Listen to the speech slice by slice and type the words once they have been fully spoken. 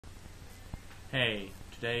Hey,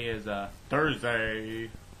 today is Thursday.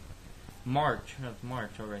 March. No, it's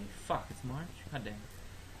March already. Fuck, it's March? God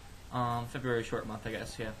damn. February short month, I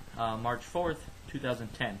guess, yeah. March 4th,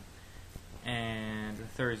 2010. And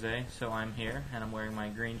Thursday, so I'm here, and I'm wearing my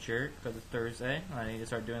green shirt because it's Thursday. I need to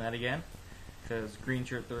start doing that again, because green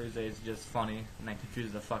shirt Thursday is just funny, and that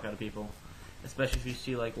confuses the fuck out of people. Especially if you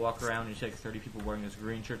see, like, walk around and you see, like, 30 people wearing this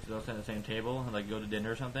green shirt that's outside the same table, and, like, go to dinner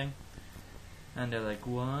or something. And they're like,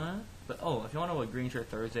 what? But, oh, if you want to know what green shirt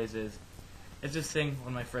Thursdays is, it's this thing one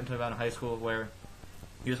of my friends told me about in high school where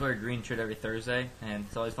you just wear a green shirt every Thursday, and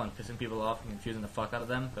it's always fun pissing people off and confusing the fuck out of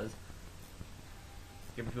them, because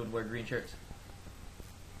you get people to wear green shirts.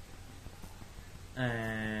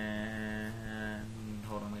 And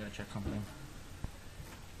hold on, I gotta check something.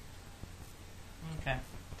 Okay.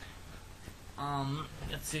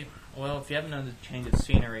 Let's see. Well, if you haven't known the change of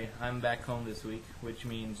scenery, I'm back home this week, which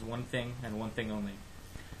means one thing and one thing only.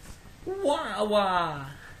 Wawa!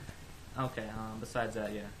 Okay, besides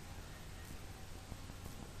that, yeah.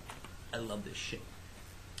 I love this shit.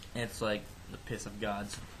 It's like the piss of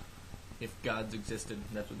gods. If gods existed,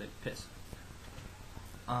 that's what they'd piss.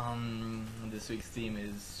 This week's theme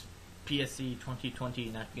is PSC 2020,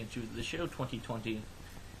 not to choose the show 2020,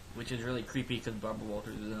 which is really creepy because Barbara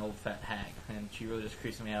Walters is an old fat hag, and she really just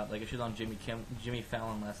creeps me out. Like, she was on Jimmy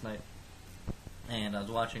Fallon last night, and I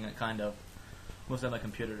was watching it kind of, mostly on my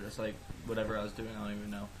computer, just like whatever I was doing, I don't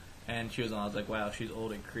even know. And she was on, I was like, wow, she's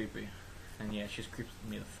old and creepy. And yeah, she's creeps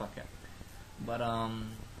me the fuck out. But,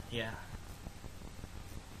 yeah.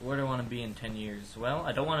 Where do I want to be in 10 years? Well,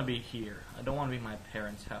 I don't want to be here. I don't want to be my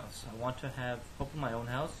parents' house. I want to have, hopefully, my own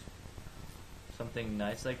house. Something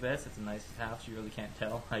nice like this. It's a nice house. You really can't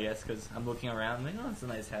tell, I guess, because I'm looking around and like, oh, it's a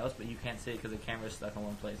nice house, but you can't see it because the camera's stuck in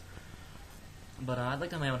one place. But I'd like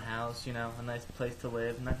to have my own house, you know, a nice place to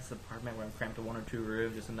live, not this apartment where I'm cramped to one or two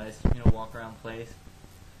rooms, just a nice, you know, walk around place,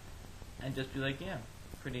 and just be like, yeah,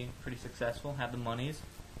 pretty successful. Have the monies,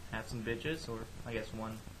 have some bitches, or I guess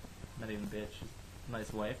one, not even a bitch, just a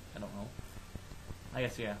nice wife. I don't know. I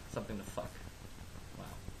guess yeah, something to fuck. Wow,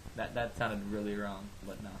 that sounded really wrong,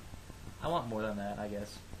 but no. I want more than that, I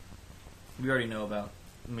guess. We already know about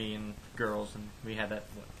me and girls, and we had that,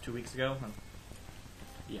 what, 2 weeks ago?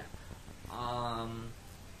 Yeah.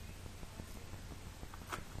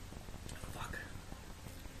 Fuck.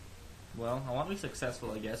 Well, I want to be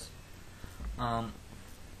successful, I guess. And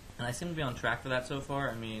I seem to be on track for that so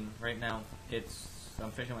far. I mean, right now,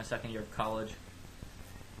 I'm finishing my second year of college.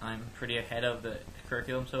 I'm pretty ahead of the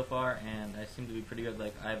curriculum so far, and I seem to be pretty good.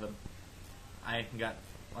 Like, I got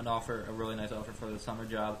an offer, a really nice offer for the summer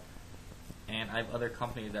job, and I have other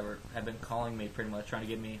companies that have been calling me pretty much trying to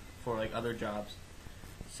get me for like other jobs.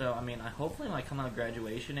 So I mean, hopefully when I come out of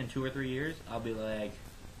graduation in 2 or 3 years, I'll be like,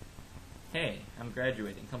 hey, I'm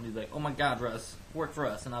graduating. Company's like, oh my god, Russ, work for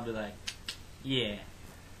us, and I'll be like, yeah,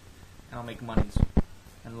 and I'll make monies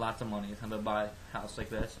and lots of monies. I'm gonna buy a house like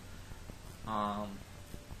this. I'm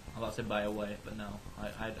about to say buy a wife, but no,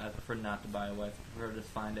 I prefer not to buy a wife. I prefer to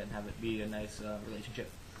just find it and have it be a nice relationship.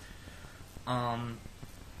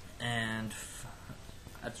 And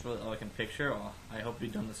that's really all I can picture. I hope to be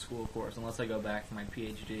done with school, of course, unless I go back for my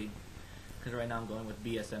PhD. Because right now I'm going with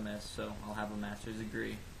BSMS, so I'll have a master's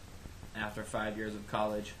degree after 5 years of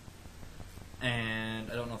college.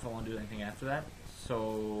 And I don't know if I want to do anything after that.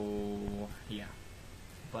 So, yeah.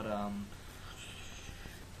 But,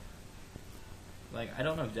 like, I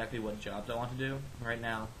don't know exactly what jobs I want to do. Right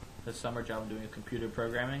now, the summer job I'm doing is computer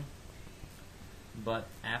programming. But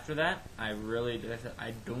after that, I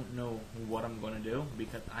don't know what I'm going to do,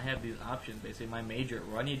 because I have these options. Basically, my major,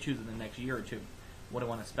 where I need to choose in the next year or two what I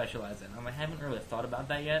want to specialize in. I haven't really thought about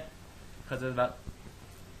that yet, because there's about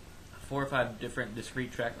 4 or 5 different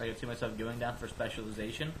discrete tracks I can see myself going down for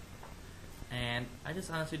specialization. And I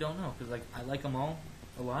just honestly don't know, because like, I like them all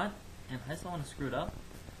a lot, and I just don't want to screw it up.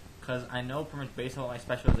 Because I know pretty much based on what my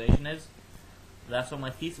specialization is, that's what my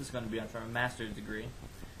thesis is going to be on for a master's degree.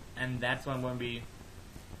 And that's what I'm going to be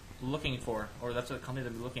looking for, or that's what companies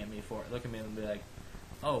will be looking at me for. Look at me and be like,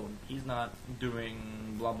 oh, he's not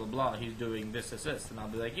doing blah, blah, blah. He's doing this, this, this. And I'll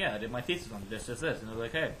be like, yeah, I did my thesis on this, this, this. And they'll be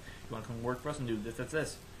like, hey, you want to come work for us and do this, this,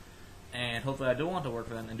 this. And hopefully I do want to work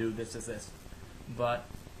for them and do this, this, this. But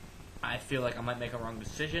I feel like I might make a wrong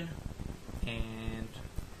decision, and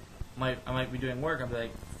I might be doing work. I'll be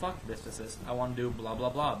like, fuck this, this, this. I want to do blah, blah,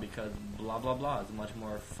 blah, because blah, blah, blah is a much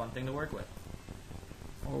more fun thing to work with.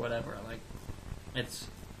 Or whatever. Like,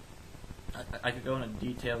 I could go into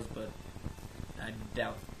details, but I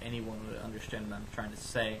doubt anyone would understand what I'm trying to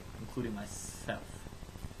say, including myself.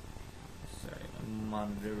 Sorry,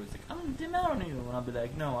 monitor was like, I'm gonna dim out on you, and I'll be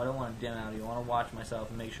like, no, I don't want to dim out on you. I want to watch myself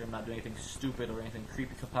and make sure I'm not doing anything stupid or anything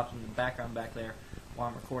creepy that pops in the background back there while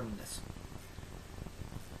I'm recording this.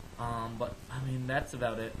 But I mean, that's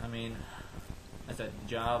about it. I mean, I said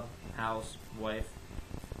job, house, wife,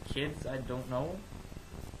 kids. I don't know.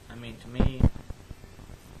 I mean, to me,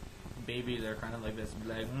 babies are kind of like this,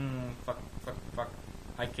 like, fuck,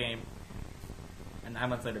 I came, and 9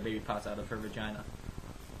 months later, baby pops out of her vagina.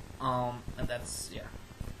 And that's, yeah.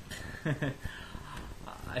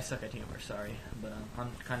 I suck at humor, sorry, but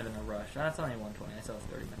I'm kind of in a rush. That's only 1:20. I still have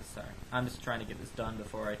 30 minutes. Sorry, I'm just trying to get this done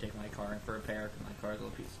before I take my car in for repair because my car's a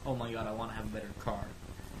little piece. Oh my god, I want to have a better car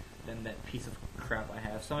than that piece of crap I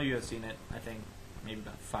have. Some of you have seen it. I think maybe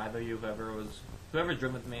about 5 of you, whoever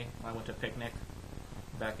driven with me when I went to a picnic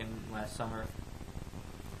back in last summer,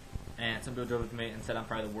 and some people drove with me and said I'm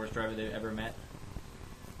probably the worst driver they've ever met.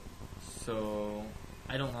 So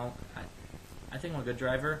I don't know. I think I'm a good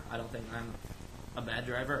driver. I don't think I'm a bad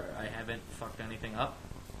driver. I haven't fucked anything up.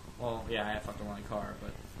 Well, yeah, I have fucked up my car,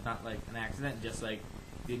 but not like an accident, just like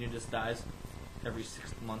the engine just dies every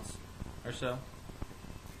 6 months or so.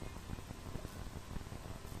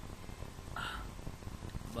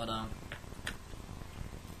 But,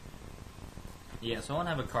 yeah, so I want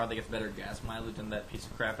to have a car that gets better gas mileage than that piece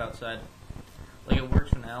of crap outside. Like, it works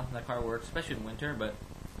for now. That car works, especially in winter, but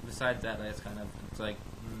besides that, it's kind of, it's like,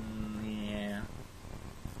 yeah.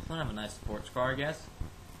 I want to have a nice sports car, I guess.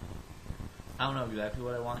 I don't know exactly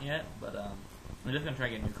what I want yet, but I'm just going to try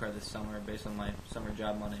to get a new car this summer based on my summer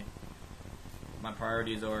job money. My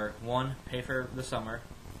priorities are, 1, pay for the summer,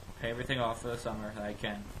 pay everything off for the summer that I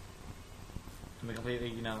can. To be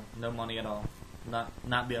completely, no money at all.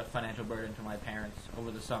 Not be a financial burden to my parents over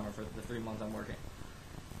the summer for the 3 months I'm working.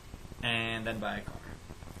 And then buy a car.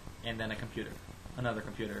 And then a computer. Another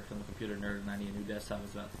computer, because I'm a computer nerd and I need a new desktop.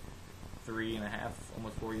 It's about 3.5,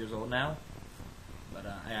 almost 4 years old now. But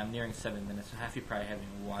I'm nearing 7 minutes, so half you probably haven't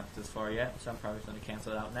even watched this far yet, so I'm probably going to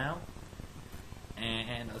cancel it out now.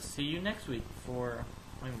 And I'll see you next week for,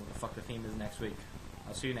 I don't even know what the fuck the theme is next week.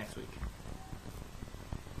 I'll see you next week.